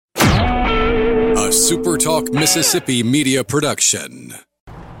A Super Talk Mississippi media production.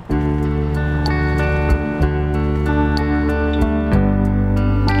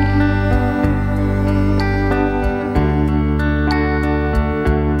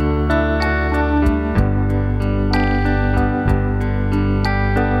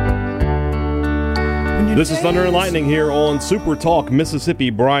 This is Thunder and Lightning here on Super Talk Mississippi.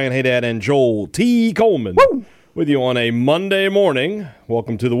 Brian Haydad and Joel T. Coleman with you on a Monday morning.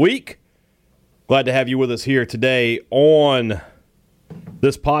 Welcome to the week. Glad to have you with us here today on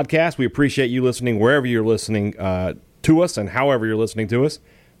this podcast. We appreciate you listening wherever you're listening to us and however you're listening to us,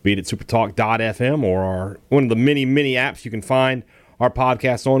 be it at supertalk.fm or one of the many, many apps you can find our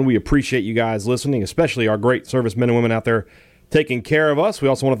podcast on. We appreciate you guys listening, especially our great servicemen and women out there taking care of us. We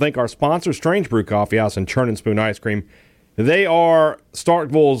also want to thank our sponsor, Strange Brew Coffee House and Churn and Spoon Ice Cream. They are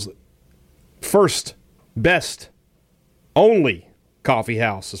Starkville's first, best, only coffee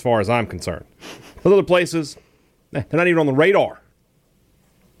house as far as I'm concerned. Those other places, they're not even on the radar.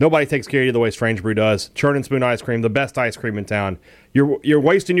 Nobody takes care of you the way Strange Brew does. Churn and Spoon Ice Cream, the best ice cream in town. You're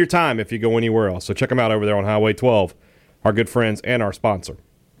wasting your time if you go anywhere else. So check them out over there on Highway 12, our good friends and our sponsor.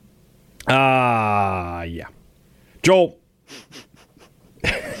 Yeah. Joel.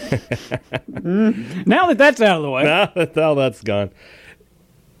 Now that that's out of the way. Now that all that's gone.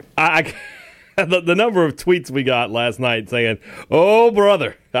 The number of tweets we got last night saying, "Oh,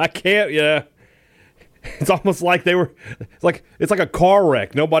 brother, I can't," yeah. It's almost like it's like a car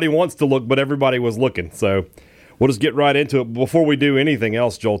wreck. Nobody wants to look, but everybody was looking. So we'll just get right into it. Before we do anything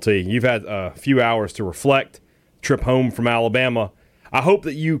else, Joel T., you've had a few hours to reflect, trip home from Alabama. I hope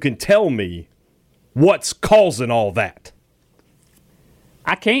that you can tell me what's causing all that.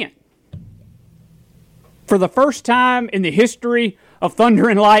 I can't. For the first time in the history of Thunder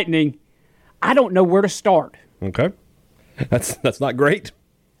and Lightning, I don't know where to start. Okay. That's not great.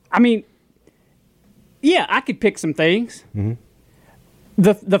 I mean, yeah, I could pick some things. Mm-hmm.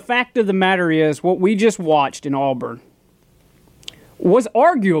 The fact of the matter is, what we just watched in Auburn was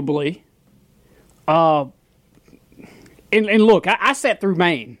arguably, and look, I sat through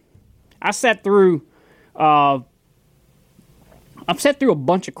Maine. I've sat through a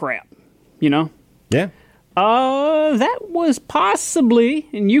bunch of crap, you know? Yeah. That was possibly,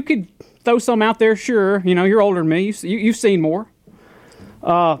 and you could throw some out there, sure. You know, you're older than me. You've seen more.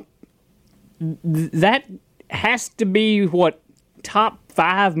 That has to be, top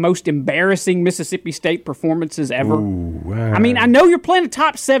 5 most embarrassing Mississippi State performances ever. Ooh, I mean, I know you're playing a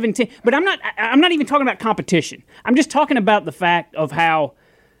top 17, but I'm not even talking about competition. I'm just talking about the fact of how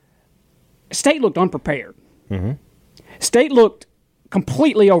State looked unprepared. Mm-hmm. State looked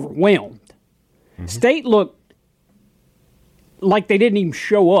completely overwhelmed. Mm-hmm. State looked like they didn't even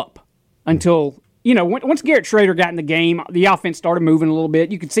show up until, once Garrett Schrader got in the game, the offense started moving a little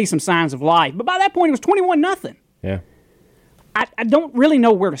bit. You could see some signs of life. But by that point, it was 21-0. Yeah. I don't really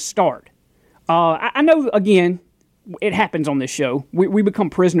know where to start. I know, again, it happens on this show. We become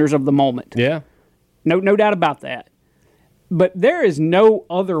prisoners of the moment. Yeah. No doubt about that. But there is no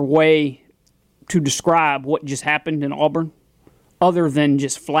other way to describe what just happened in Auburn other than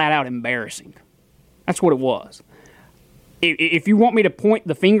just flat-out embarrassing. That's what it was. If you want me to point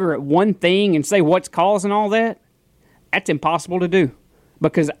the finger at one thing and say what's causing all that, that's impossible to do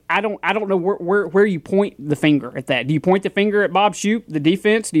because I don't know where you point the finger at that. Do you point the finger at Bob Shoop, the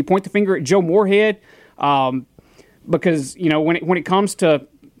defense? Do you point the finger at Joe Moorhead? Because when it comes to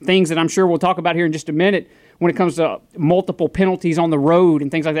things that I'm sure we'll talk about here in just a minute, when it comes to multiple penalties on the road and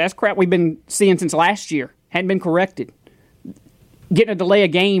things like that, that's crap we've been seeing since last year. Hadn't been corrected. Getting a delay a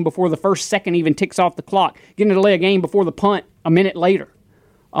game before the first second even ticks off the clock. Getting a delay a game before the punt a minute later.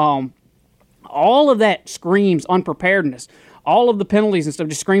 All of that screams unpreparedness. All of the penalties and stuff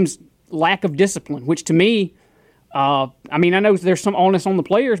just screams lack of discipline, which to me, I know there's some onus on the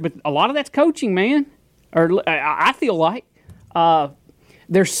players, but a lot of that's coaching, man. Or I feel like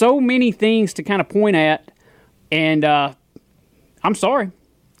there's so many things to kind of point at, and I'm sorry,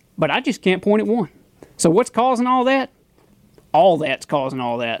 but I just can't point at one. So what's causing all that? All that's causing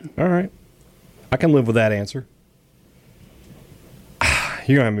all that. All right. I can live with that answer.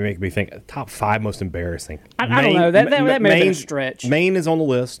 You're going to make me think. Top 5 most embarrassing. I don't know. That may have been a stretch. Maine is on the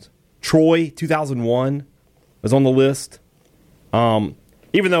list. Troy, 2001, is on the list. Even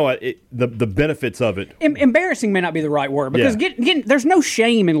though the benefits of it. Embarrassing may not be the right word. Because there's no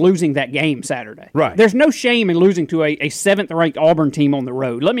shame in losing that game Saturday. Right. There's no shame in losing to a 7th-ranked Auburn team on the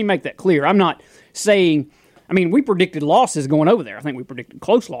road. Let me make that clear. I'm not saying... we predicted losses going over there. I think we predicted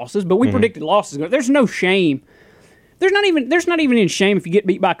close losses, but we predicted losses. There's no shame. There's not even any shame if you get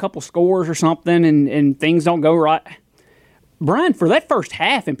beat by a couple scores or something and things don't go right. Brian, for that first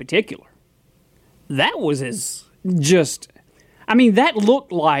half in particular, that was as just. I mean, that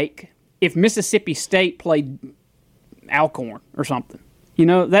looked like if Mississippi State played Alcorn or something. You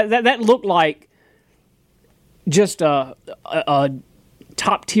know, that looked like just a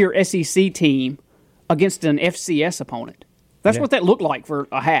top tier SEC team against an FCS opponent. That's what that looked like for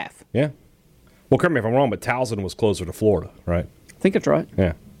a half. Yeah. Well, correct me if I'm wrong, but Towson was closer to Florida, right? I think that's right.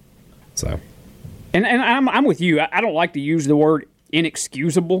 Yeah. So. And I'm with you. I don't like to use the word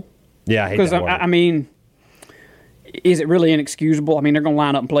inexcusable. Yeah, I hate that word. I mean, is it really inexcusable? I mean, they're going to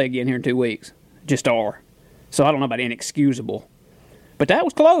line up and play again here in 2 weeks. Just are. So I don't know about inexcusable. But that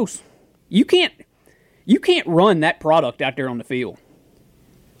was close. You can't run that product out there on the field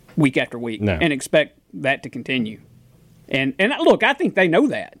week after week and expect that to continue. And look, I think they know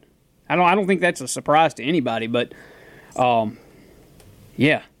that. I don't think that's a surprise to anybody. But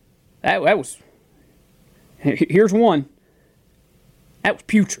yeah, that was. Here's one. That was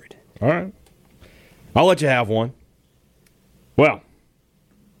putrid. All right, I'll let you have one. Well,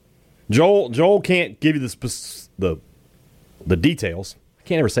 Joel can't give you the details. I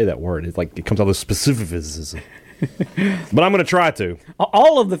can't ever say that word. It's like it comes out with specificism. But I'm going to try to.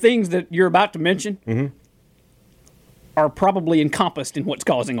 All of the things that you're about to mention are probably encompassed in what's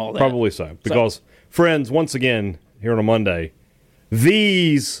causing all that. Probably so. Because, friends, once again, here on a Monday,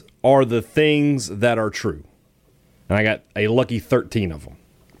 these are the things that are true. And I got a lucky 13 of them.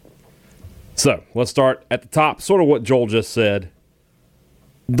 So, let's start at the top. Sort of what Joel just said.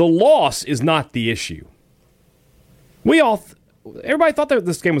 The loss is not the issue. Everybody thought that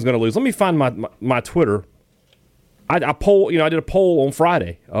this game was going to lose. Let me find my Twitter. I did a poll on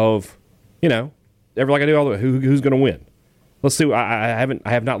Friday of, like I do all the way, who's going to win. Let's see. I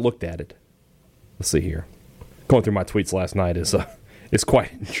have not looked at it. Let's see here. Going through my tweets last night is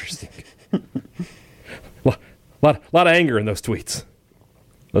quite interesting. lot of anger in those tweets.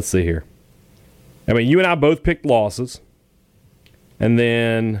 Let's see here. I mean, you and I both picked losses, and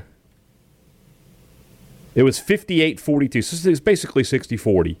then it was 58-42. So it's basically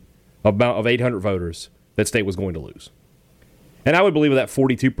 60-40 of 800 voters that State was going to lose. And I would believe that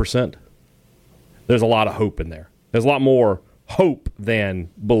 42%, there's a lot of hope in there. There's a lot more hope than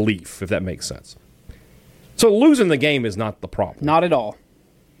belief, if that makes sense. So losing the game is not the problem. Not at all.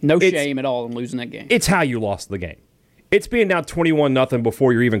 No shame at all in losing that game. It's how you lost the game. It's being down 21-0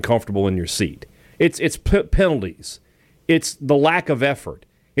 before you're even comfortable in your seat. It's penalties. It's the lack of effort.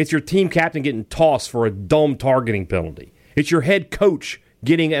 It's your team captain getting tossed for a dumb targeting penalty. It's your head coach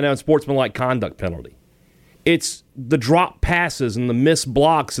getting an unsportsmanlike conduct penalty. It's the drop passes and the missed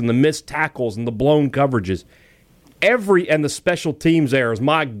blocks and the missed tackles and the blown coverages. And the special teams errors.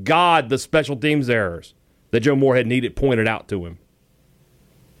 My God, the special teams errors that Joe Moorhead needed pointed out to him.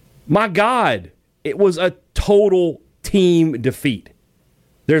 My God, it was a total team defeat.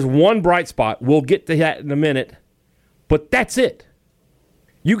 There's one bright spot. We'll get to that in a minute. But that's it.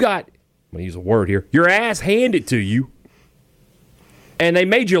 You got, I'm going to use a word here, your ass handed to you, and they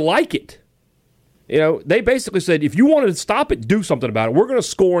made you like it. They basically said, if you wanted to stop it, do something about it. We're going to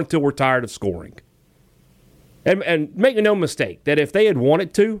score until we're tired of scoring. And make no mistake, that if they had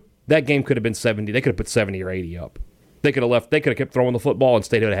wanted to, that game could have been 70. They could have put 70 or 80 up. They could have kept throwing the football, and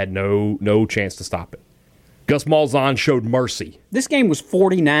State would have had no chance to stop it. Gus Malzahn showed mercy. This game was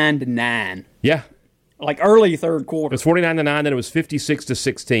 49-9. Yeah. Like early third quarter. It was 49-9, then it was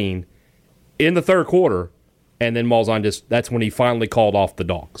 56-16 in the third quarter, and then Malzahn that's when he finally called off the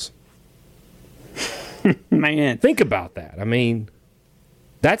dogs. Man. Think about that. I mean,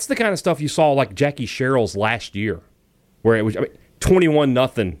 that's the kind of stuff you saw like Jackie Sherrill's last year, where it was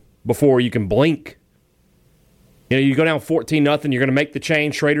 21-0 before you can blink. You go down 14-0, you're going to make the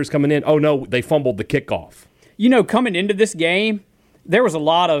change, Schrader's coming in. Oh, no, they fumbled the kickoff. Coming into this game, there was a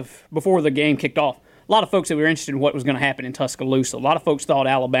lot of, before the game kicked off, a lot of folks that were interested in what was going to happen in Tuscaloosa. A lot of folks thought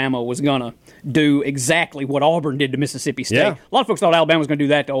Alabama was going to do exactly what Auburn did to Mississippi State. Yeah. A lot of folks thought Alabama was going to do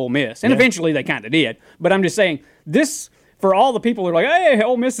that to Ole Miss. And eventually they kind of did. But I'm just saying, this, for all the people that are like, hey,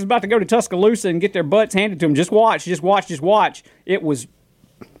 Ole Miss is about to go to Tuscaloosa and get their butts handed to them. Just watch. It was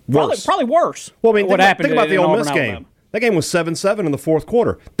probably worse. Well, I mean, what happened think about the Ole Miss game. Alabama. That game was 7-7 in the fourth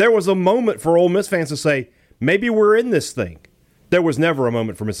quarter. There was a moment for Ole Miss fans to say, maybe we're in this thing. There was never a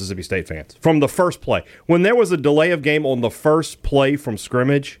moment for Mississippi State fans. From the first play. When there was a delay of game on the first play from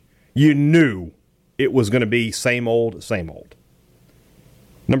scrimmage, you knew it was going to be same old, same old.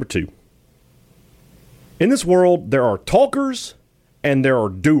 Number 2. In this world, there are talkers and there are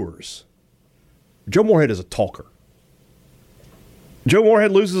doers. Joe Moorhead is a talker. Joe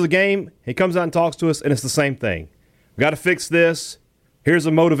Moorhead loses a game, he comes out and talks to us, and it's the same thing. We got to fix this. Here's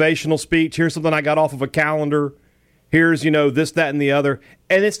a motivational speech. Here's something I got off of a calendar. Here's, this, that, and the other.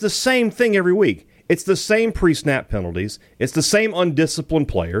 And it's the same thing every week. It's the same pre-snap penalties. It's the same undisciplined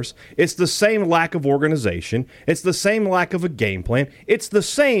players. It's the same lack of organization. It's the same lack of a game plan. It's the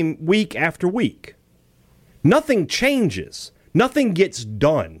same week after week. Nothing changes. Nothing gets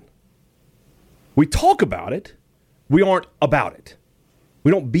done. We talk about it. We aren't about it.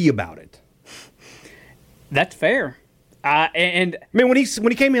 We don't be about it. That's fair. And I mean, when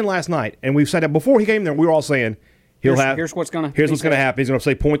he came in last night, and we said that before he came there, we were all saying here's what's going to happen. He's going to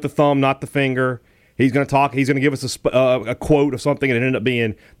say point the thumb, not the finger. He's going to talk. He's going to give us a quote of something, and it ended up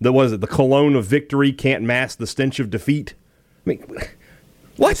being the cologne of victory can't mask the stench of defeat. I mean,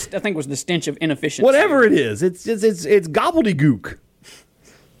 what? I think it was the stench of inefficiency. Whatever it is, it's gobbledygook.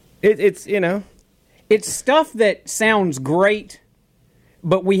 It's it's stuff that sounds great,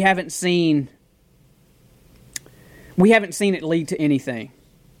 but we haven't seen it lead to anything.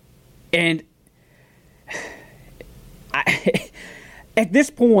 And at this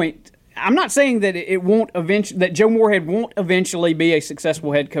point, I'm not saying that that Joe Moorhead won't eventually be a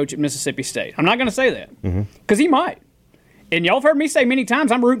successful head coach at Mississippi State. I'm not going to say that because he might. And y'all have heard me say many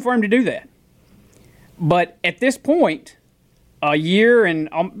times I'm rooting for him to do that. But at this point, a year and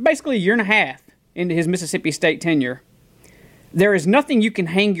basically a year and a half into his Mississippi State tenure, there is nothing you can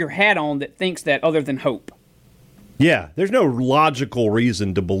hang your hat on that thinks that other than hope. Yeah, there's no logical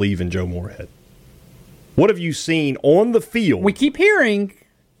reason to believe in Joe Moorhead. What have you seen on the field? We keep hearing,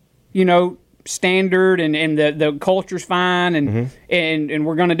 standard and the culture's fine and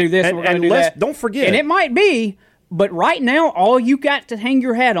we're going to do this and we're going to do that. Don't forget. And it might be, but right now all you got to hang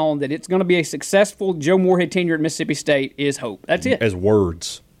your hat on that it's going to be a successful Joe Moorhead tenure at Mississippi State is hope. That's it. As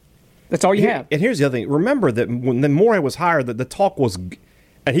words. That's all you have. And here's the other thing. Remember that when Moorhead was hired, that the talk was,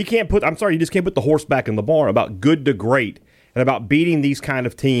 and you just can't put the horse back in the barn about good to great and about beating these kind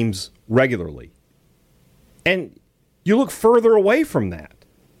of teams regularly. And you look further away from that.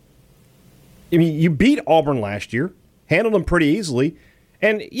 I mean, you beat Auburn last year, handled them pretty easily,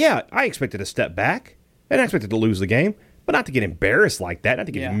 and yeah, I expected a step back, and I expected to lose the game, but not to get embarrassed like that, not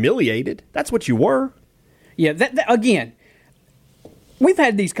to get humiliated. That's what you were. Yeah, that again, we've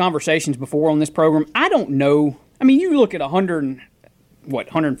had these conversations before on this program. I don't know. I mean, you look at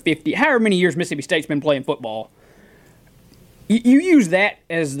 150, however many years Mississippi State's been playing football. You use that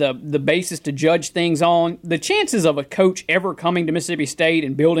as the basis to judge things on. The chances of a coach ever coming to Mississippi State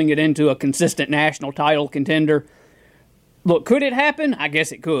and building it into a consistent national title contender, look, could it happen? I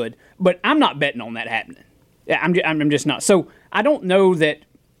guess it could, but I'm not betting on that happening. I'm just not. So I don't know that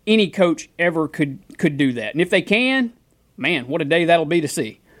any coach ever could do that. And if they can, man, what a day that'll be to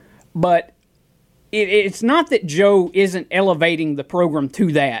see. But it's not that Joe isn't elevating the program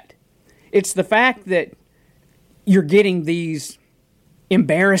to that. It's the fact that you're getting these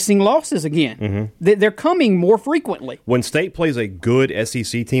embarrassing losses again. They're coming more frequently. When State plays a good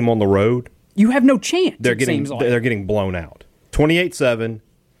SEC team on the road, you have no chance. They're getting blown out. 28-7,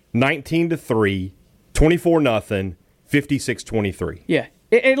 19-3, 24-0, 56-23. Yeah,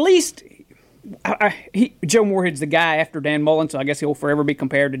 at least Joe Moorhead's the guy after Dan Mullen, so I guess he'll forever be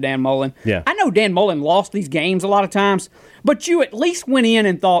compared to Dan Mullen. Yeah. I know Dan Mullen lost these games a lot of times, but you at least went in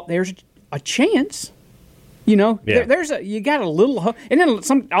and thought there's a chance. You got a little, and then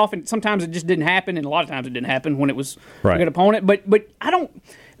sometimes it just didn't happen, and a lot of times it didn't happen when it was a good opponent. But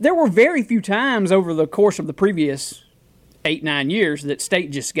there were very few times over the course of the previous 8-9 years that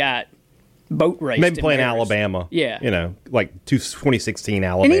State just got boat raced. Maybe playing Alabama. Yeah. Like 2016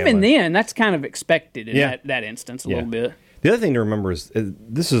 Alabama. And even then, that's kind of expected in that instance a little bit. The other thing to remember is,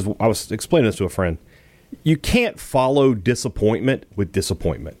 I was explaining this to a friend, you can't follow disappointment with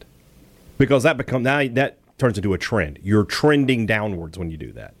disappointment. Because that turns into a trend. You're trending downwards when you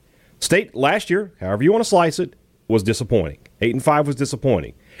do that. State last year, however you want to slice it, was disappointing. 8-5 was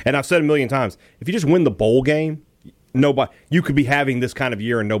disappointing. And I've said a million times, if you just win the bowl game, you could be having this kind of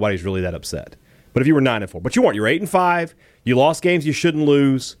year and nobody's really that upset. But if you were 9-4, but you weren't. You're 8-5. You lost games you shouldn't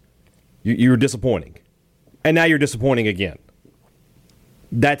lose. You were disappointing, and now you're disappointing again.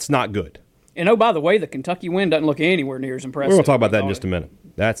 That's not good. And oh, by the way, the Kentucky win doesn't look anywhere near as impressive. We're going to talk about that in just a minute.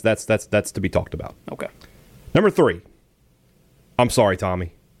 That's to be talked about. Okay. Number 3. I'm sorry,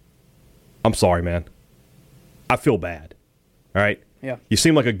 Tommy. I'm sorry, man. I feel bad. All right? Yeah. You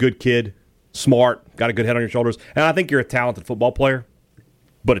seem like a good kid, smart, got a good head on your shoulders, and I think you're a talented football player,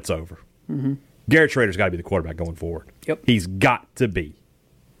 but it's over. Garrett Schrader's got to be the quarterback going forward. Yep. He's got to be.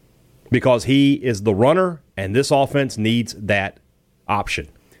 Because he is the runner, and this offense needs that option.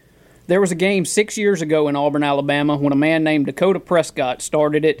 There was a game 6 years ago in Auburn, Alabama, when a man named Dakota Prescott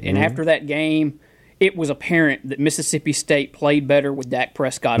started it, and after that game, it was apparent that Mississippi State played better with Dak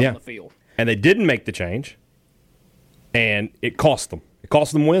Prescott on the field. And they didn't make the change, and it cost them. It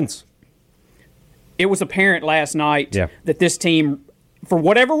cost them wins. It was apparent last night Yeah. that this team, for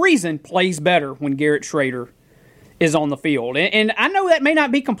whatever reason, plays better when Garrett Schrader is on the field. And I know that may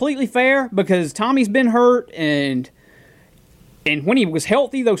not be completely fair because Tommy's been hurt, and when he was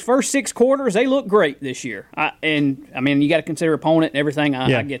healthy, those first 6 quarters, they looked great this year. You got to consider opponent and everything.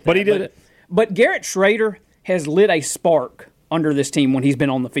 I get that. But he did it. But Garrett Schrader has lit a spark under this team when he's been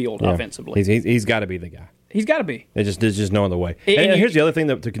on the field offensively. He's got to be the guy. He's got to be. There's just no other way. And here's the other thing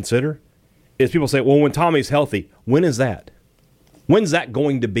to consider is people say, well, when Tommy's healthy, when is that? When's that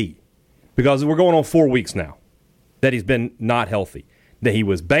going to be? Because we're going on 4 weeks now that he's been not healthy. That he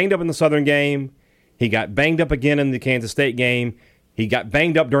was banged up in the Southern game. He got banged up again in the Kansas State game. He got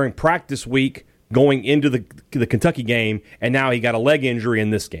banged up during practice week going into the Kentucky game, and now he got a leg injury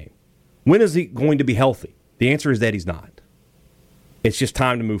in this game. When is he going to be healthy? The answer is that he's not. It's just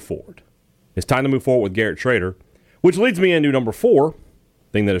time to move forward. It's time to move forward with Garrett Schrader, which leads me into number 4,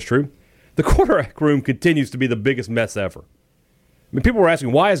 thing that is true. The quarterback room continues to be the biggest mess ever. I mean, people were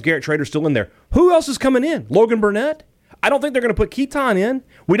asking, why is Garrett Schrader still in there? Who else is coming in? Logan Burnett? I don't think they're going to put Keaton in.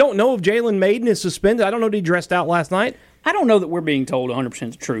 We don't know if Jalen Maiden is suspended. I don't know if he dressed out last night. I don't know that we're being told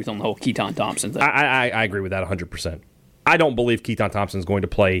 100% the truth on the whole Keaton Thompson thing. I agree with that 100%. I don't believe Keaton Thompson is going to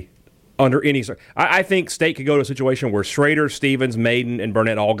play under any... I think State could go to a situation where Schrader, Stevens, Maiden, and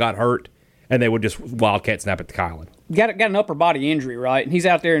Burnett all got hurt, and they would just wildcat snap it to Kylan. Got an upper body injury, right? And he's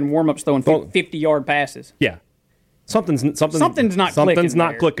out there in warm-ups throwing 50-yard passes. Yeah. Something's not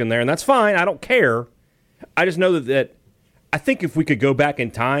clicking there, and that's fine. I don't care. I just know that I think if we could go back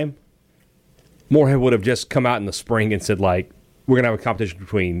in time, Moorhead would have just come out in the spring and said, like, we're going to have a competition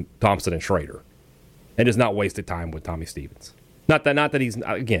between Thompson and Schrader, and just not wasted time with Tommy Stevens. Not that he's,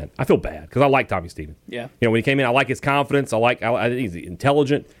 again, I feel bad because I like Tommy Stevens. Yeah. You know, when he came in, I like his confidence. I think he's an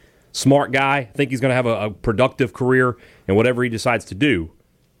intelligent, smart guy. I think he's going to have a productive career in whatever he decides to do.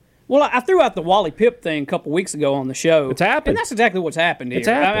 Well, I threw out the Wally Pipp thing a couple weeks ago on the show. It's happened. And that's exactly what's happened here. It's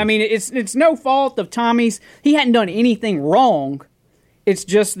happened. I mean, it's no fault of Tommy's. He hadn't done anything wrong. It's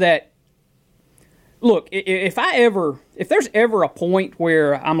just that, look, if there's ever a point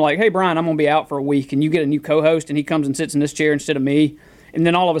where I'm like, hey, Brian, I'm going to be out for a week, and you get a new co-host, and he comes and sits in this chair instead of me, and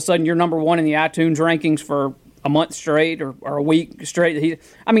then all of a sudden you're number 1 in the iTunes rankings for a month straight or a week straight.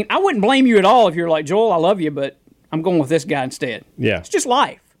 I mean, I wouldn't blame you at all if you're like, Joel, I love you, but I'm going with this guy instead. Yeah. It's just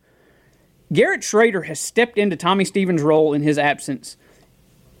life. Garrett Schrader has stepped into Tommy Stevens' role in his absence,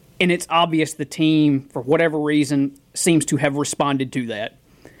 and it's obvious the team, for whatever reason, seems to have responded to that.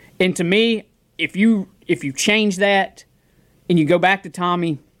 And to me, if you change that and you go back to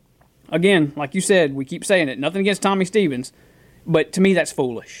Tommy, again, like you said, we keep saying it, nothing against Tommy Stevens, but to me that's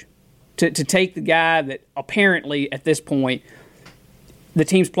foolish. To take the guy that apparently at this point the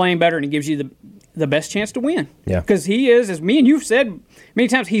team's playing better and it gives you the best chance to win. Yeah. Because he is, as me and you've said many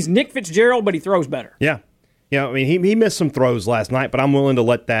times, he's Nick Fitzgerald, but he throws better. Yeah. Yeah, I mean, he missed some throws last night, but I'm willing to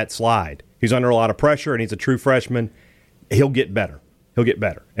let that slide. He's under a lot of pressure, and he's a true freshman. He'll get better.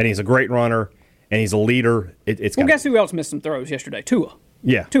 And he's a great runner, and he's a leader. Guess who else missed some throws yesterday? Tua.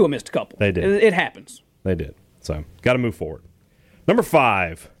 Yeah. Tua missed a couple. They did. It happens. They did. So, got to move forward. Number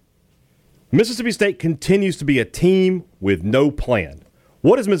 5, Mississippi State continues to be a team with no plan.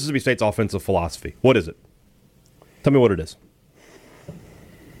 What is Mississippi State's offensive philosophy? What is it? Tell me what it is.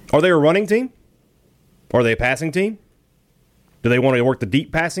 Are they a running team? Are they a passing team? Do they want to work the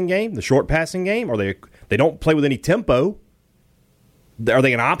deep passing game, the short passing game? Or they don't play with any tempo? Are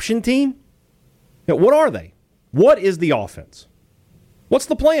they an option team? You know, what are they? What is the offense? What's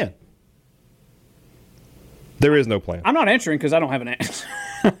the plan? There is no plan. I'm not answering because I don't have an answer.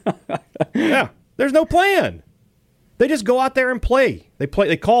 Yeah, there's no plan. They just go out there and play.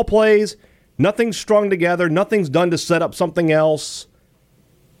 They call plays. Nothing's strung together. Nothing's done to set up something else.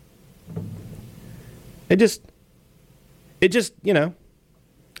 It just, it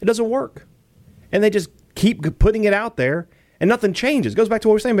doesn't work. And they just keep putting it out there, and nothing changes. It goes back to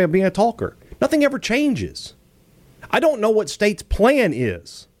what we were saying about being a talker. Nothing ever changes. I don't know what State's plan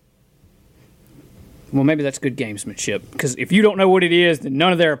is. Well, maybe that's good gamesmanship, because if you don't know what it is, then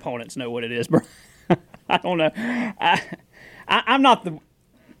none of their opponents know what it is, bro. I don't know. I'm not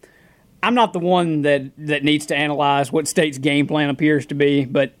the one that needs to analyze what State's game plan appears to be,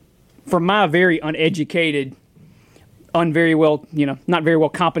 but from my very uneducated, not very well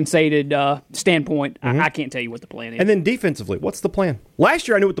compensated standpoint, I can't tell you what the plan is. And then defensively, what's the plan? Last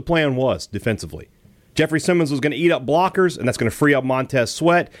year I knew what the plan was defensively. Jeffrey Simmons was going to eat up blockers, and that's going to free up Montez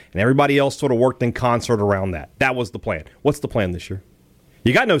Sweat, and everybody else sort of worked in concert around that. That was the plan. What's the plan this year?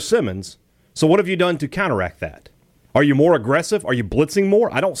 You got no Simmons, so what have you done to counteract that? Are you more aggressive? Are you blitzing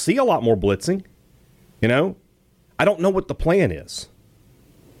more? I don't see a lot more blitzing. I don't know what the plan is.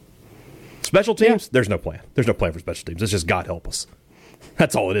 special teams, there's no plan. There's no plan for special teams. It's just God help us.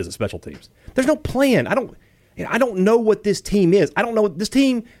 That's all it is at special teams. There's no plan. I don't know what this team is. I don't know. This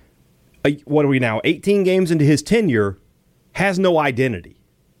team, what are we now, 18 games into his tenure, has no identity.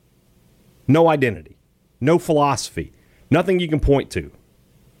 No identity. No philosophy. Nothing you can point to.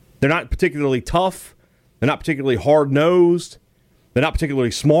 They're not particularly tough. They're not particularly hard-nosed. They're not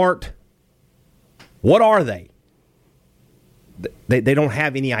particularly smart. What are they? They don't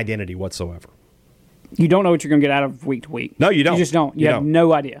have any identity whatsoever. You don't know what you're going to get out of week to week. No, you don't. You just don't. You have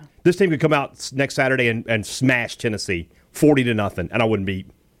no idea. This team could come out next Saturday and smash Tennessee 40-0, and I wouldn't be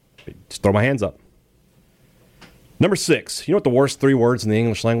just throw my hands up. Number 6. You know what the worst 3 words in the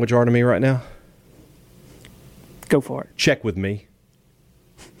English language are to me right now? Go for it. Check with me.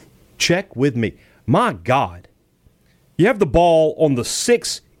 Check with me. My God. You have the ball on the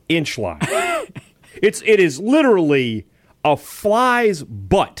 6-inch line. It is literally a fly's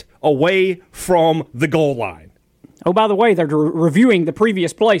butt away from the goal line. Oh, by the way, they're reviewing the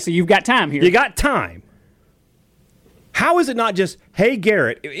previous play, so you've got time here. You got time. How is it not just, hey,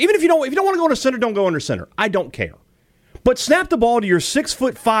 Garrett, even if you don't want to go under center, don't go under center. I don't care. But snap the ball to your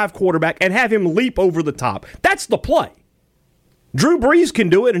 6'5" quarterback and have him leap over the top. That's the play. Drew Brees can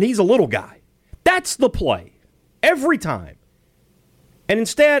do it, and he's a little guy. That's the play. Every time. And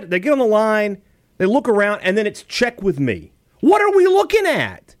instead, they get on the line, they look around, and then it's check with me. What are we looking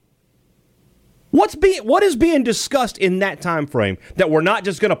at? What is being discussed in that time frame? That we're not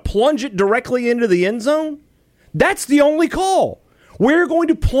just going to plunge it directly into the end zone? That's the only call. We're going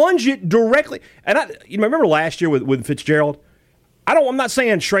to plunge it directly. And you remember last year with Fitzgerald? I'm not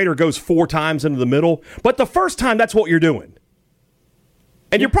saying Schrader goes 4 times into the middle, but the first time, that's what you're doing.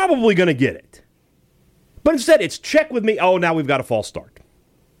 And you're probably going to get it. But instead, it's check with me. Oh, now we've got a false start.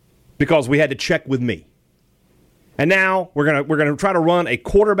 Because we had to check with me. And now we're gonna try to run a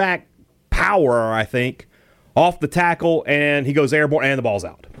quarterback power, I think, off the tackle, and he goes airborne, and the ball's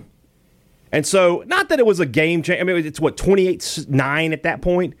out. And so, not that it was a game change. I mean, it's 28-9 at that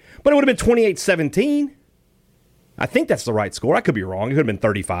point, but it would have been 28-17. I think that's the right score. I could be wrong. It could have been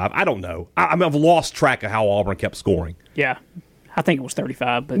 35. I don't know. I've lost track of how Auburn kept scoring. Yeah, I think it was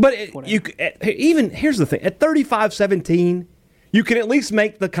 35. But here's the thing: at 35-17. You can at least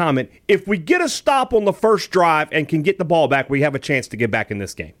make the comment, if we get a stop on the first drive and can get the ball back, we have a chance to get back in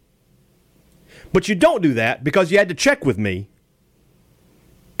this game. But you don't do that because you had to check with me,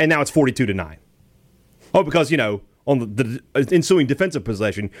 and now it's 42-9. Oh, because, on the ensuing defensive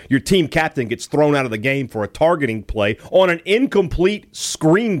possession, your team captain gets thrown out of the game for a targeting play on an incomplete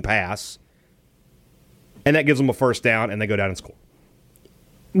screen pass, and that gives them a first down, and they go down and score.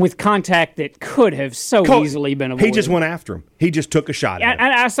 With contact that could have easily been avoided. He just went after him. He just took a shot at him.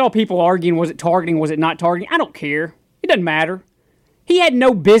 I saw people arguing, was it targeting, was it not targeting? I don't care. It doesn't matter. He had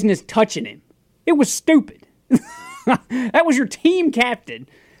no business touching him. It was stupid. That was your team captain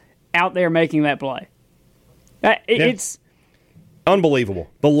out there making that play. It's unbelievable.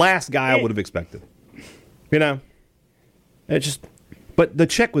 The last guy I would have expected. It's just. But the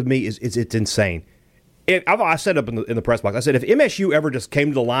check with me is it's insane. I said up in the press box, I said if MSU ever just came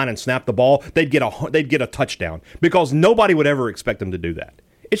to the line and snapped the ball, they'd get a touchdown because nobody would ever expect them to do that.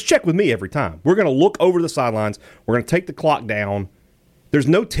 It's check with me every time. We're going to look over the sidelines. We're going to take the clock down. There's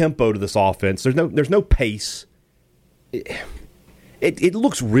no tempo to this offense. There's no pace. It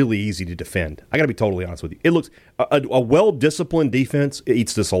looks really easy to defend. I got to be totally honest with you. It looks a well-disciplined defense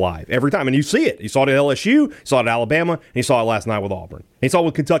eats this alive every time, and you see it. You saw it at LSU, you saw it at Alabama, and you saw it last night with Auburn. And you saw it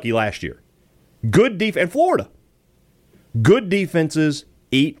with Kentucky last year. Good defense, and Florida. Good defenses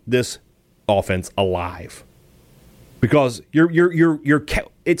eat this offense alive because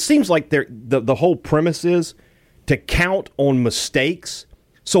it seems like the whole premise is to count on mistakes.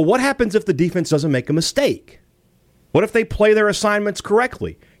 So what happens if the defense doesn't make a mistake? What if they play their assignments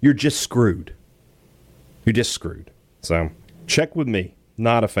correctly? You're just screwed. You're just screwed. So check with me.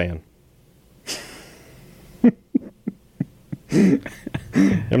 Not a fan.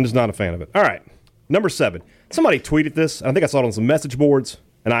 I'm just not a fan of it. All right. Number 7. Somebody tweeted this. I think I saw it on some message boards,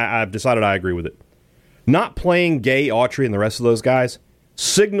 and I've decided I agree with it. Not playing Gay, Autry, and the rest of those guys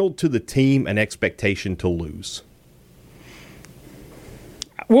signaled to the team an expectation to lose.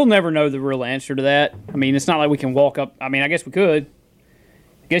 We'll never know the real answer to that. I mean, it's not like we can walk up. I mean, I guess we could.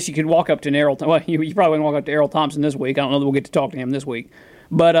 I guess you could walk up to an Errol. Well, you probably wouldn't walk up to Errol Thompson this week. I don't know that we'll get to talk to him this week.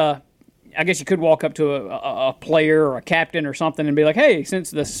 But I guess you could walk up to a player or a captain or something and be like, hey,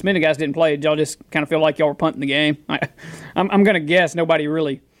 since the suspended guys didn't play, did y'all just kind of feel like y'all were punting the game? I'm going to guess nobody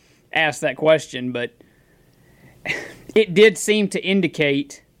really asked that question, but it did seem to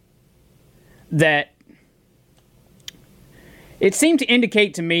indicate that It seemed to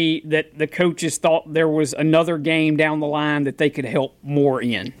indicate to me that the coaches thought there was another game down the line that they could help more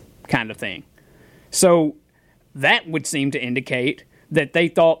in, kind of thing. So that would seem to indicate that they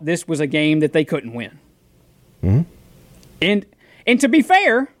thought this was a game that they couldn't win. And to be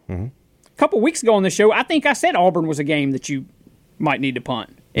fair, a couple weeks ago on the show, I think I said Auburn was a game that you might need to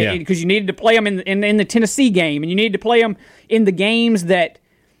punt. Because you needed to play them in the Tennessee game, and you needed to play them in the games that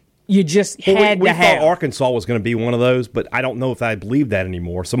you just had to have. We thought Arkansas was going to be one of those, but I don't know if I believe that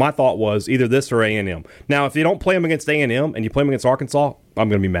anymore. So my thought was either this or A&M. Now, if you don't play them against A&M and you play them against Arkansas, I'm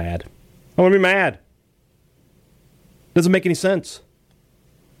going to be mad. I'm going to be mad. Doesn't make any sense.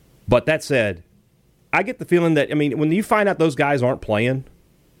 But that said, I get the feeling that, when you find out those guys aren't playing,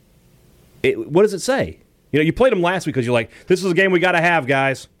 what does it say? You played them last week because you're like, this is a game we got to have,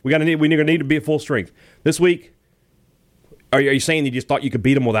 guys. We're going to need to be at full strength. This week, are you saying you just thought you could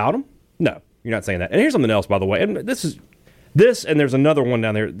beat them without them? No, you're not saying that. And here's something else, by the way. And this, and there's another one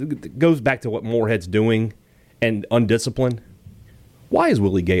down there that goes back to what Moorhead's doing and undisciplined. Why is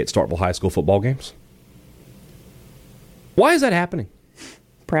Willie Gay at Starkville High School football games? Why is that happening?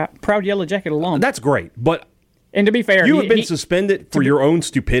 Proud Yellow Jacket alum. That's great, but and to be fair, you have been suspended for your own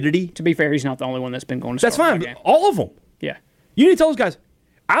stupidity. To be fair, he's not the only one that's been going to. That's fine. But all of them. Yeah. You need to tell those guys.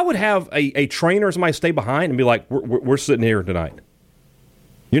 I would have a trainer or somebody stay behind and be like, we're sitting here tonight.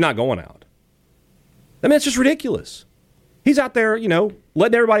 You're not going out. It's just ridiculous. He's out there,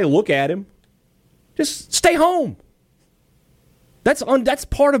 letting everybody look at him. Just stay home. That's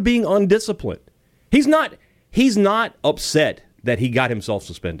part of being undisciplined. He's not upset that he got himself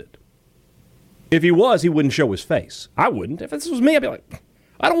suspended. If he was, he wouldn't show his face. I wouldn't. If this was me, I'd be like,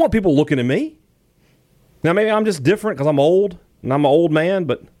 I don't want people looking at me. Now, maybe I'm just different because I'm old, and I'm an old man,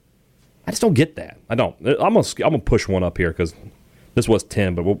 but I just don't get that. I don't. I'm gonna push one up here because this was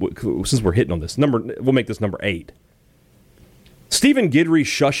 10, but since we're hitting on this, we'll make this number 8. Stephen Guidry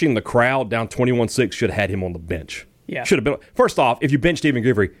shushing the crowd down 21-6 should have had him on the bench. Yeah. Should have been. First off, if you bench Stephen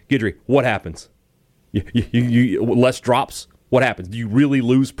Guidry, what happens? You less drops? What happens? Do you really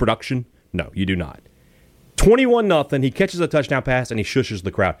lose production? No, you do not. 21-0, he catches a touchdown pass, and he shushes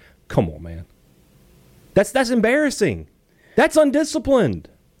the crowd. Come on, man. That's embarrassing. That's undisciplined.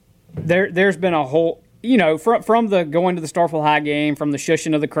 There's been a whole, from the going to the Starkville High game, from the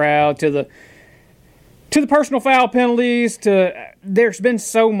shushing of the crowd to the personal foul penalties, there's been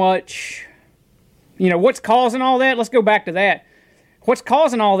so much, what's causing all that? Let's go back to that. What's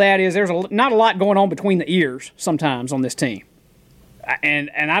causing all that is there's not a lot going on between the ears sometimes on this team. And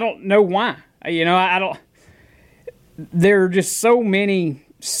I don't know why. I don't. There are just so many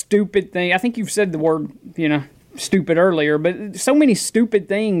stupid things. I think you've said the word, stupid earlier, but so many stupid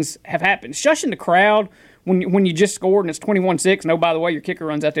things have happened. Shushing the crowd when you just scored and it's 21-6. And, oh, by the way, your kicker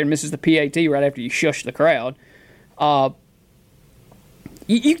runs out there and misses the PAT right after you shush the crowd.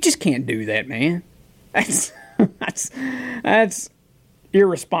 You just can't do that, man. That's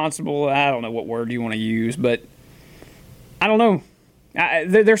irresponsible. I don't know what word you want to use, but I don't know.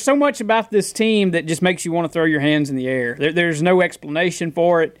 There's so much about this team that just makes you want to throw your hands in the air. There's no explanation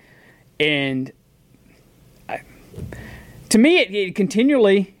for it, and to me, it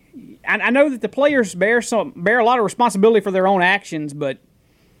continually. I know that the players bear a lot of responsibility for their own actions, but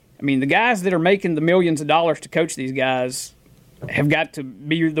the guys that are making the millions of dollars to coach these guys have got to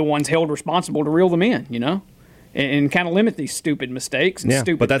be the ones held responsible to reel them in, and kind of limit these stupid mistakes and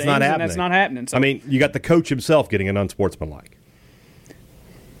stupid but that's things, not happening. And that's not happening. So, you got the coach himself getting an unsportsmanlike.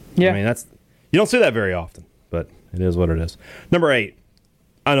 Yeah. You don't see that very often, but it is what it is. Number 8,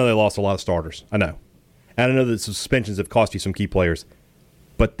 I know they lost a lot of starters. I know. And I know that suspensions have cost you some key players,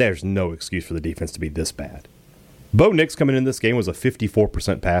 but there's no excuse for the defense to be this bad. Bo Nix coming in this game was a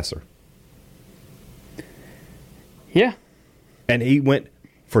 54% passer. Yeah. And he went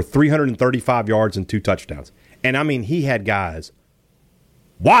for 335 yards and 2 touchdowns. And, he had guys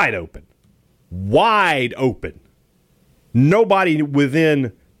wide open. Wide open. Nobody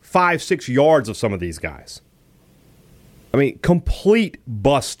within 5-6 yards of some of these guys. Complete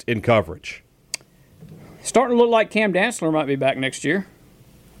bust in coverage. Starting to look like Cam Dantzler might be back next year.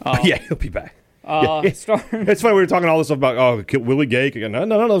 Yeah, he'll be back. It's funny, we were talking all this stuff about, Willie Gay. No,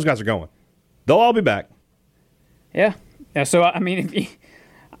 none of those guys are going. They'll all be back. Yeah. So,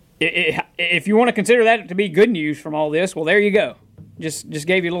 if you want to consider that to be good news from all this, well, there you go. Just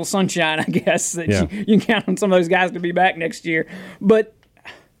gave you a little sunshine, I guess, that you can count on some of those guys to be back next year. But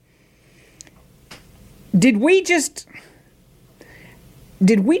did we just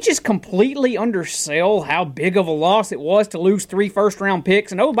completely undersell how big of a loss it was to lose 3 first-round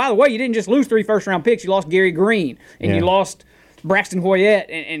picks? And, oh, by the way, you didn't just lose 3 first-round picks. You lost Gary Green, and you lost Braxton Hoyette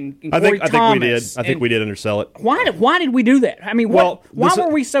and I Corey think Thomas. we did. I think we did undersell it. Why did we do that? I mean, why were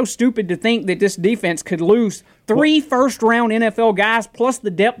we so stupid to think that this defense could lose three first-round NFL guys plus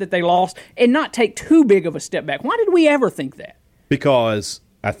the depth that they lost and not take too big of a step back? Why did we ever think that? Because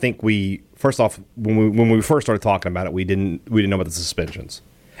I think first off, when we first started talking about it, we didn't know about the suspensions,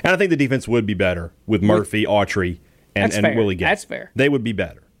 and I think the defense would be better with Murphy, Autry, and Willie Gay. That's fair. They would be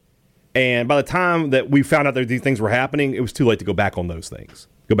better. And by the time that we found out that these things were happening, it was too late to go back on those things,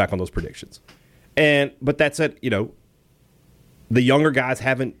 go back on those predictions. But that said, the younger guys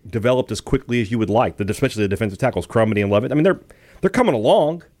haven't developed as quickly as you would like, especially the defensive tackles, Crumedy and Levitt. I mean, they're coming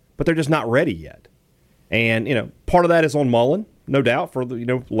along, but they're just not ready yet. And part of that is on Mullen, no doubt, for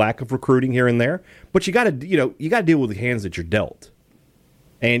the lack of recruiting here and there. But you got to deal with the hands that you're dealt,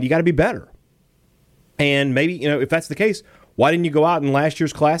 and you got to be better. And maybe if that's the case, why didn't you go out in last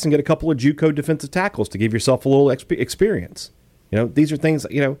year's class and get a couple of JUCO defensive tackles to give yourself a little experience? These are things,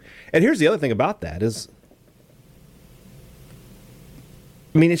 And here's the other thing about that is,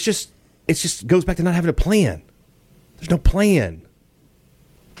 I mean, it's just goes back to not having a plan. There's no plan.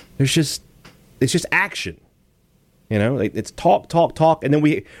 It's just action. It's talk, and then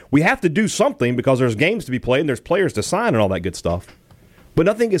we have to do something because there's games to be played and there's players to sign and all that good stuff. But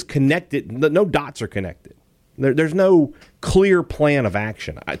nothing is connected. No dots are connected. There's no clear plan of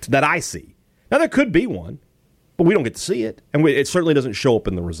action that I see. Now, there could be one, but we don't get to see it, and it certainly doesn't show up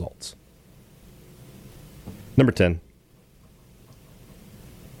in the results. Number 10.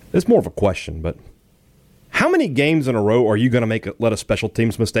 It's more of a question, but how many games in a row are you going to let a special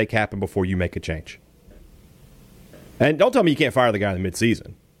teams mistake happen before you make a change? And don't tell me you can't fire the guy in the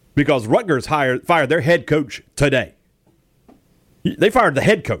midseason, because Rutgers fired their head coach today. They fired the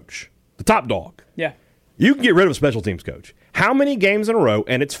head coach, the top dog. Yeah. You can get rid of a special teams coach. How many games in a row,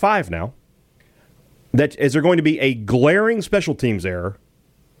 and it's 5 now, is there going to be a glaring special teams error,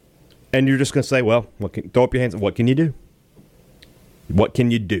 and you're just going to say, well, throw up your hands. What can you do? What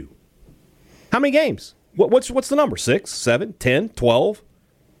can you do? How many games? What's the number? 6, 7, 10, 12?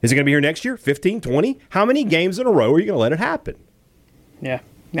 Is it going to be here next year? 15, 20? How many games in a row are you going to let it happen? Yeah.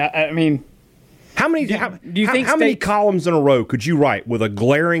 I mean, how many columns in a row could you write with a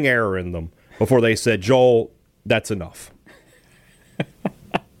glaring error in them before they said, Joel, that's enough?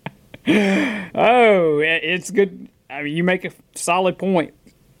 It's good. I mean, you make a solid point.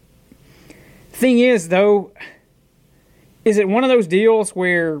 Thing is, though, is it one of those deals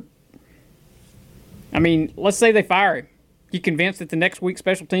where, I mean, let's say they fire him. You convinced that the next week's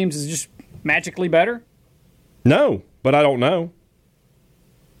special teams is just magically better? No, but I don't know.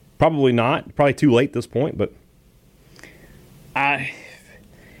 Probably not. Probably too late at this point, but at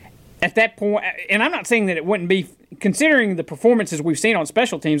that point, and I'm not saying that it wouldn't be, considering the performances we've seen on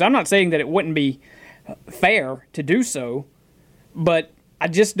special teams, I'm not saying that it wouldn't be fair to do so, but I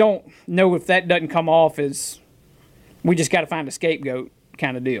just don't know if that doesn't come off as we just got to find a scapegoat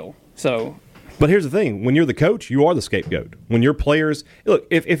kind of deal. So, but here's the thing. When you're the coach, you are the scapegoat. When your players, look,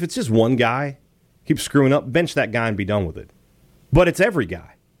 if it's just one guy keeps screwing up, bench that guy and be done with it. But it's every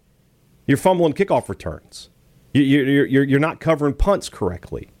guy. You're fumbling kickoff returns. You're not covering punts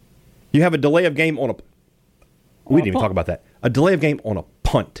correctly. You have a delay of game on a... We didn't even talk about that. A delay of game on a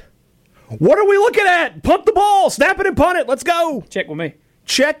punt. What are we looking at? Punt the ball. Snap it and punt it. Let's go. Check with me.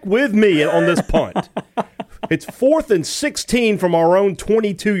 Check with me on this punt. It's 4th and 16 from our own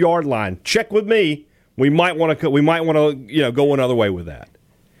 22-yard line. Check with me. We might want to go another way with that.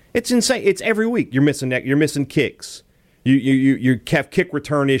 It's insane. It's every week. You're missing kicks. You have kick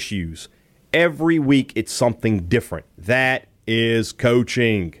return issues. Every week it's something different. That is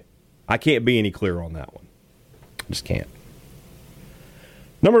coaching. I can't be any clearer on that one. I just can't.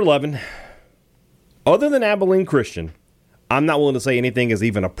 Number 11. Other than Abilene Christian, I'm not willing to say anything is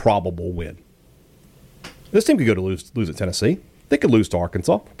even a probable win. This team could go to lose at Tennessee. They could lose to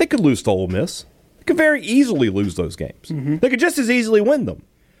Arkansas. They could lose to Ole Miss. They could very easily lose those games. Mm-hmm. They could just as easily win them.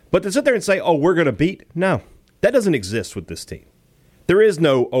 But to sit there and say, oh, we're going to beat, no. That doesn't exist with this team. There is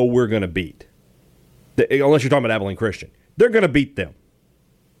no, oh, we're going to beat. Unless you're talking about Abilene Christian. They're going to beat them.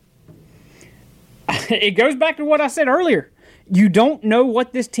 It goes back to what I said earlier. You don't know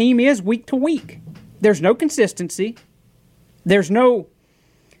what this team is week to week. There's no consistency. There's no,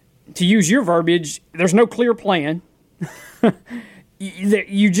 to use your verbiage, there's no clear plan.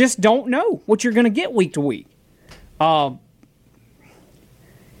 You just don't know what you're going to get week to week. So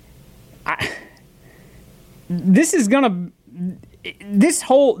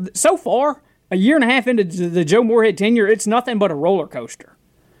far, a year and a half into the Joe Moorhead tenure, it's nothing but a roller coaster.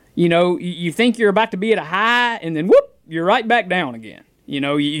 You know, you think you're about to be at a high, and then whoop, you're right back down again. You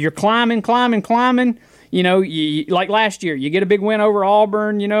know, you're climbing. You know, you like last year, you get a big win over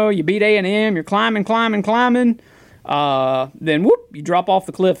Auburn. You know, you beat A&M. You're climbing. Then whoop, you drop off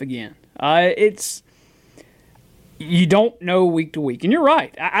the cliff again. You don't know week to week. And you're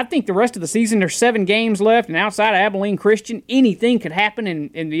right. I think the rest of the season, there's 7 games left, and outside of Abilene Christian, anything could happen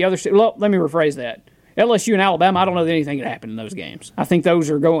in the other. Well, let me rephrase that. LSU and Alabama, I don't know that anything could happen in those games. I think those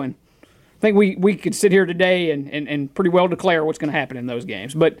are going. I think we could sit here today and pretty well declare what's going to happen in those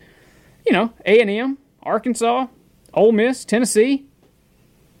games. But, you know, A&M, Arkansas, Ole Miss, Tennessee,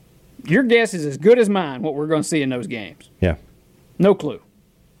 your guess is as good as mine what we're going to see in those games. Yeah. No clue.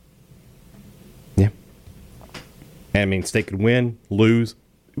 Yeah. And I mean, State could win, lose.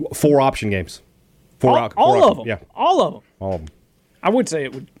 4 option games. All of them. Yeah. All of them. All of them. I would say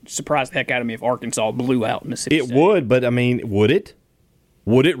it would surprise the heck out of me if Arkansas blew out Mississippi State. It would, but I mean, would it?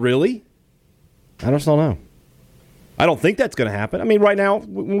 Would it really? I just don't know. I don't think that's going to happen. I mean, right now,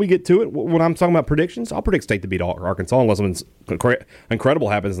 when we get to it, when I'm talking about predictions, I'll predict State to beat Arkansas unless something incredible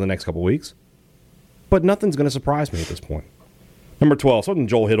happens in the next couple of weeks. But nothing's going to surprise me at this point. Number 12, something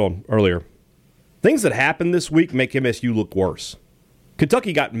Joel hit on earlier. Things that happened this week make MSU look worse.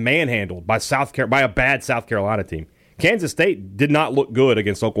 Kentucky got manhandled by a bad South Carolina team. Kansas State did not look good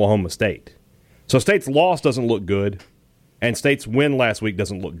against Oklahoma State. So State's loss doesn't look good, and State's win last week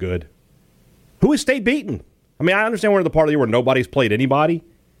doesn't look good. Who is State beating? I mean, I understand we're in the part of the year where nobody's played anybody,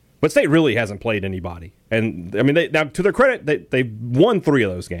 but State really hasn't played anybody. And, I mean, now to their credit, they've won 3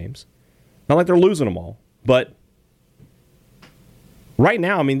 of those games. Not like they're losing them all. But right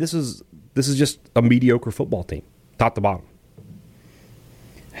now, I mean, this is just a mediocre football team, top to bottom.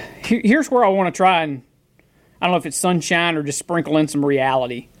 Here's where I want to try and, I don't know if it's sunshine or just sprinkle in some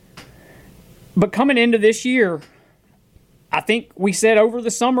reality. But coming into this year, I think we said over the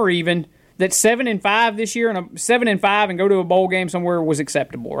summer even that 7-5 this year and 7-5 and go to a bowl game somewhere was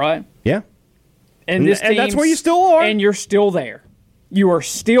acceptable, right? Yeah. And that's where you still are. And you're still there. You are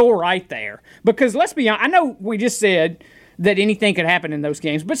still right there. Because let's be honest, I know we just said that anything could happen in those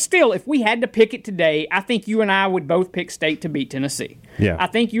games, but still, if we had to pick it today, I think you and I would both pick State to beat Tennessee. Yeah. I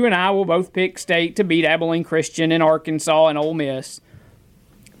think you and I will both pick State to beat Abilene Christian and Arkansas and Ole Miss.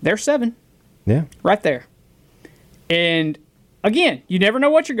 They're 7. Yeah. Right there. And again, you never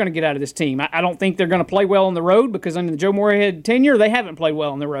know what you're going to get out of this team. I don't think they're going to play well on the road because under the Joe Moorhead tenure, they haven't played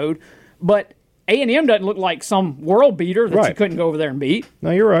well on the road. But A&M doesn't look like some world beater that you couldn't go over there and beat.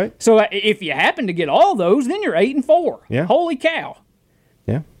 No, you're right. So if you happen to get all those, then you're 8-4. Yeah. Holy cow.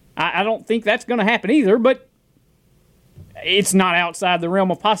 Yeah. I don't think that's going to happen either, but it's not outside the realm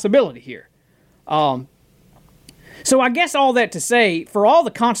of possibility here. So I guess all that to say, for all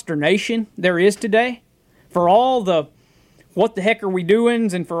the consternation there is today, for all the what the heck are we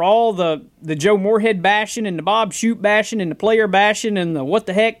doing, and for all the Joe Moorhead bashing and the Bob Shoop bashing and the player bashing and the what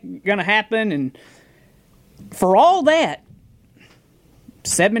the heck going to happen, and for all that,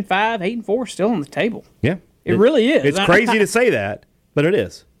 7-5, 8-4 still on the table. Yeah. It really is. It's crazy to say that, but it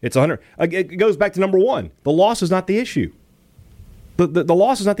is. It's 100. It goes back to number 1. The loss is not the issue. The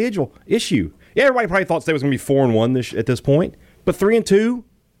loss is not the issue. Yeah, everybody probably thought State was going to be 4-1 at this point, but 3-2,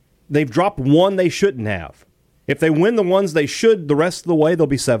 they've dropped one they shouldn't have. If they win the ones they should the rest of the way, they'll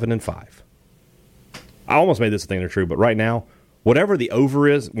be 7-5. I almost made this a thing they're true, but right now, whatever the over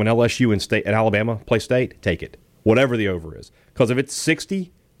is when LSU and Alabama play State, take it. Whatever the over is. Because if it's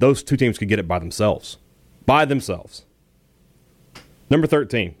 60, those two teams could get it by themselves. By themselves. Number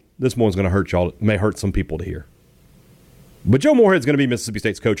 13. This one's going to hurt y'all. It may hurt some people to hear. But Joe Moorhead's going to be Mississippi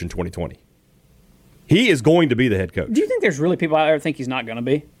State's coach in 2020. He is going to be the head coach. Do you think there's really people out there that think he's not going to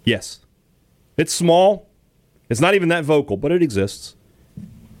be? Yes. It's small. It's not even that vocal, but it exists.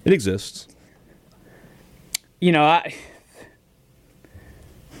 It exists. You know,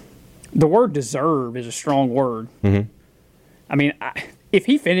 the word deserve is a strong word. Mm-hmm. I mean, if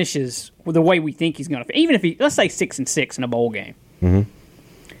he finishes the way we think he's going to, even if he, let's say 6-6 in a bowl game, mm-hmm.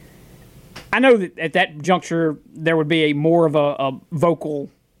 I know that at that juncture there would be more of a vocal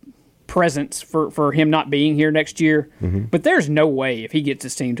presence for him not being here next year. Mm-hmm. But there's no way if he gets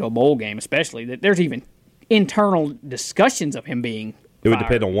his team to a bowl game, especially, that there's even internal discussions of him being It would fired.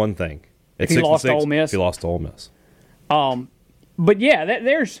 depend on one thing. If he lost to Ole Miss. If he lost to Ole Miss. But yeah,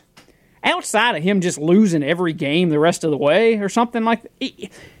 there's outside of him just losing every game the rest of the way or something like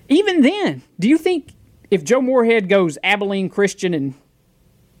that. Even then, do you think if Joe Moorhead goes Abilene Christian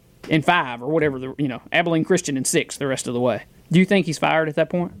in 5 or whatever, Abilene Christian in 6 the rest of the way, do you think he's fired at that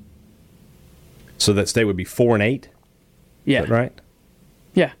point? So that State would be 4-8? Yeah. Is that right?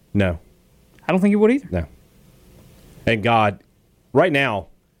 Yeah. No. I don't think he would either. No. And God, right now,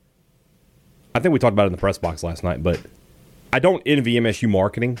 I think we talked about it in the press box last night, but I don't envy MSU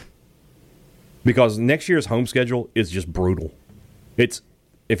marketing because next year's home schedule is just brutal. It's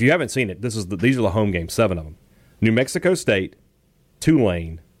if you haven't seen it, these are the home games, 7 of them: New Mexico State,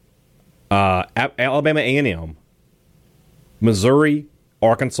 Tulane, Alabama A&M, Missouri,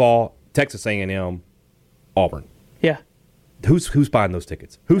 Arkansas, Texas A&M, Auburn. Yeah. Who's buying those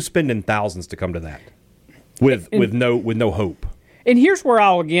tickets? Who's spending thousands to come to that with no hope? And here's where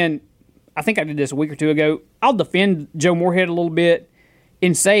I think I did this a week or two ago. I'll defend Joe Moorhead a little bit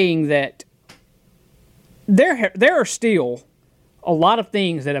in saying that there are still a lot of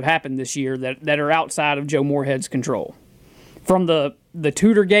things that have happened this year that are outside of Joe Moorhead's control. From the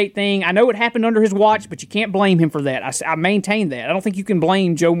Tutorgate thing, I know it happened under his watch, but you can't blame him for that. I maintain that. I don't think you can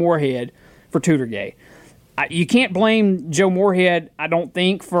blame Joe Moorhead for Tutorgate. You can't blame Joe Moorhead, I don't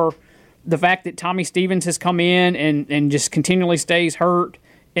think, for the fact that Tommy Stevens has come in and just continually stays hurt,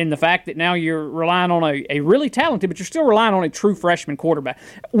 and the fact that now you're relying on a really talented, but you're still relying on a true freshman quarterback.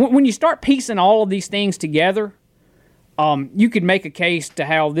 When you start piecing all of these things together, you could make a case to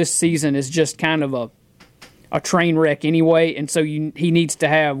how this season is just kind of a train wreck anyway, and so he needs to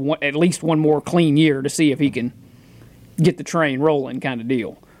have at least one more clean year to see if he can get the train rolling kind of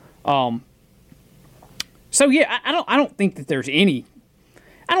deal. So yeah, I don't think that there's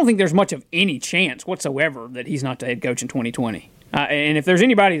much of any chance whatsoever that he's not the head coach in 2020. And if there's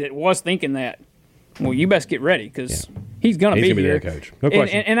anybody that was thinking that, well, you best get ready because he's going to be the here. head coach. No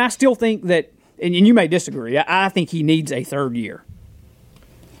question. And I still think that, and you may disagree, I think he needs a third year.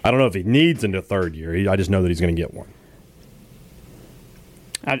 I don't know if he needs a third year. I just know that he's going to get one.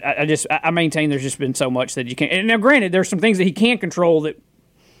 I maintain there's just been so much that you can't. And now, granted, there's some things that he can control that.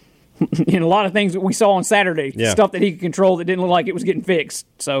 A lot of things that we saw on Saturday, stuff that he could control that didn't look like it was getting fixed.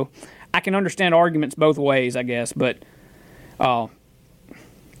 So I can understand arguments both ways, I guess. But I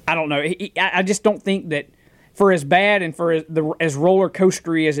don't know. I just don't think that for as bad and for as roller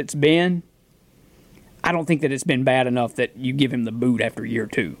coastery as it's been, I don't think that it's been bad enough that you give him the boot after year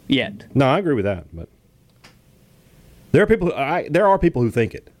 2 yet. No, I agree with that. But there are people who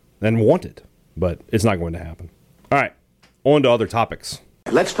think it and want it, but it's not going to happen. All right, on to other topics.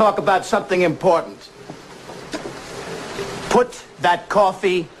 Let's talk about something important. Put that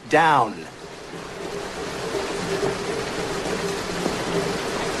coffee down.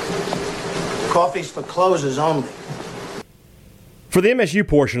 Coffee's for closers only. For the MSU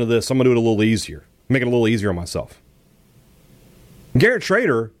portion of this, I'm going to do it a little easier. Make it a little easier on myself. Garrett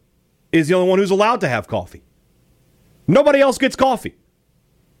Schrader is the only one who's allowed to have coffee. Nobody else gets coffee.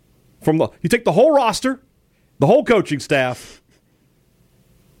 You take the whole roster, the whole coaching staff.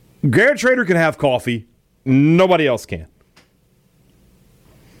 Garrett Schrader can have coffee. Nobody else can.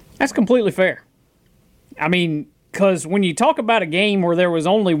 That's completely fair. I mean, because when you talk about a game where there was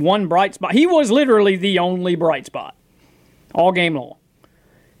only one bright spot, he was literally the only bright spot all game long.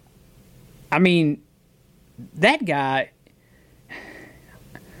 I mean, that guy,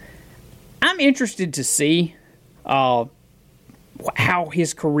 I'm interested to see how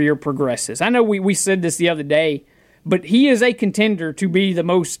his career progresses. I know we said this the other day, but he is a contender to be the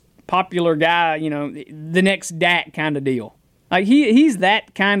most popular guy, the next Dak kind of deal. Like he's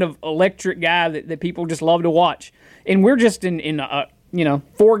that kind of electric guy that people just love to watch. And we're just in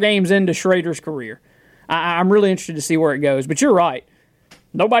 4 games into Schrader's career. I'm really interested to see where it goes. But you're right.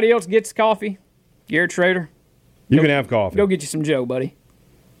 Nobody else gets coffee. Garrett Schrader. You can have coffee. Go get you some Joe, buddy.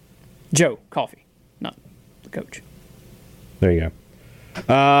 Joe, coffee, not the coach. There you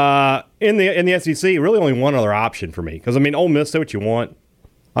go. In the SEC, really only one other option for me. Because, Ole Miss, say what you want.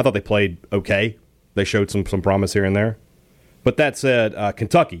 I thought they played okay. They showed some promise here and there. But that said,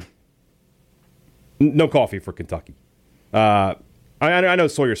 Kentucky, no coffee for Kentucky. I know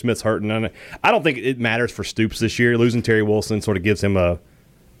Sawyer Smith's hurting. And I don't think it matters for Stoops this year. Losing Terry Wilson sort of gives him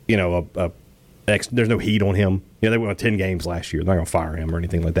there's no heat on him. They won 10 games last year. They're not going to fire him or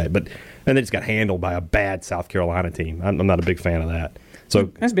anything like that. And they just got handled by a bad South Carolina team. I'm not a big fan of that.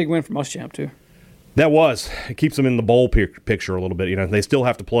 So that's a big win for Muschamp, too. It keeps them in the bowl picture a little bit. They still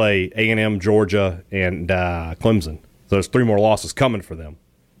have to play A&M, Georgia, and Clemson. So there's 3 more losses coming for them.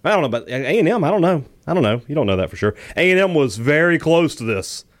 I don't know about A&M. I don't know. You don't know that for sure. A&M was very close to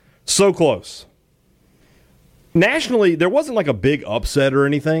this. So close. Nationally, there wasn't like a big upset or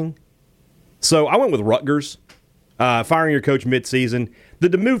anything. So I went with Rutgers. Firing your coach midseason.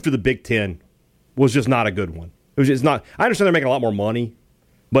 The move to the Big Ten was just not a good one. It was just not. I understand they're making a lot more money,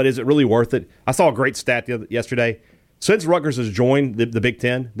 but is it really worth it? I saw a great stat yesterday. Since Rutgers has joined the Big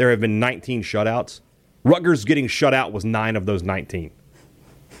Ten, there have been 19 shutouts. Rutgers getting shut out was 9 of those 19.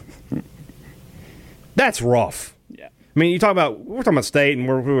 That's rough. Yeah. We're talking about state, and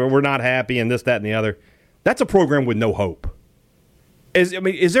we're not happy, and this, that, and the other. That's a program with no hope.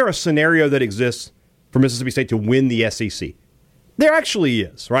 Is there a scenario that exists for Mississippi State to win the SEC? There actually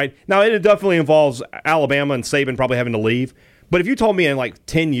is, right? Now, it definitely involves Alabama and Saban probably having to leave. But if you told me in like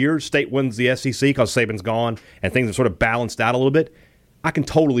 10 years State wins the SEC because Saban's gone and things have sort of balanced out a little bit, I can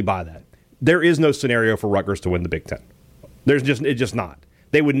totally buy that. There is no scenario for Rutgers to win the Big Ten. It's just not.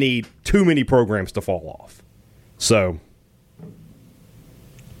 They would need too many programs to fall off. So,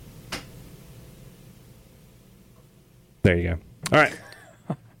 there you go. All right.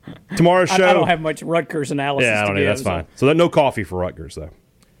 Tomorrow's show. I don't have much Rutgers analysis. Yeah, I don't to know. give, That's fine. So no coffee for Rutgers, though.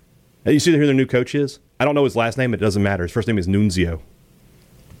 You see who their new coach is? I don't know his last name. It doesn't matter. His first name is Nunzio.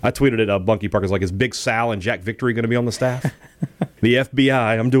 I tweeted at Bunky Park. It's like, is Big Sal and Jack Victory going to be on the staff? The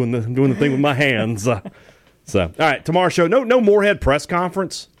FBI. I'm doing the thing with my hands. So, all right. Tomorrow's show. No Moorhead press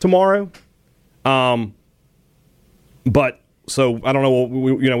conference tomorrow. But so I don't know.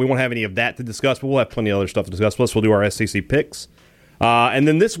 We won't have any of that to discuss, but we'll have plenty of other stuff to discuss. Plus, we'll do our SEC picks. And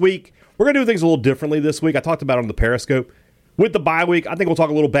then this week, we're going to do things a little differently this week. I talked about it on the Periscope. With the bye week, I think we'll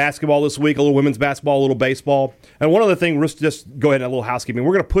talk a little basketball this week, a little women's basketball, a little baseball. And one other thing, just go ahead and a little housekeeping.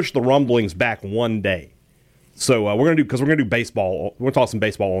 We're going to push the rumblings back one day. So we're going to do baseball. We're going to talk some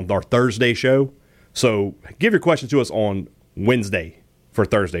baseball on our Thursday show. So give your questions to us on Wednesday for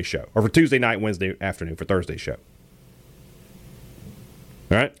Thursday show, or for Tuesday night, Wednesday afternoon for Thursday show.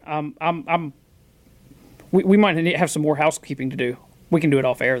 All right? We might have some more housekeeping to do. We can do it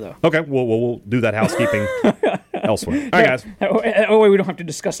off air, though. Okay, we'll do that housekeeping elsewhere. All right, guys. Oh, wait, we don't have to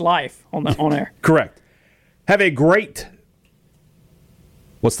discuss life on air. Correct. Have a great...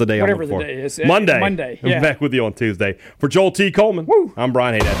 What's the day Whatever I'm the looking for? day is. Monday. Monday, I'm yeah. back with you on Tuesday. For Joel T. Coleman, Woo. I'm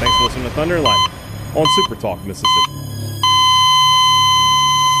Brian Haydad. Thanks for listening to Thunder and Lightning on Super Talk, Mississippi.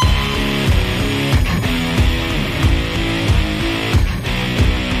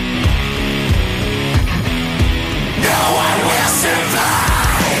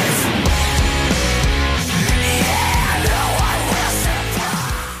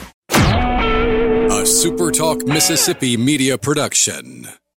 A Super Talk Mississippi media production.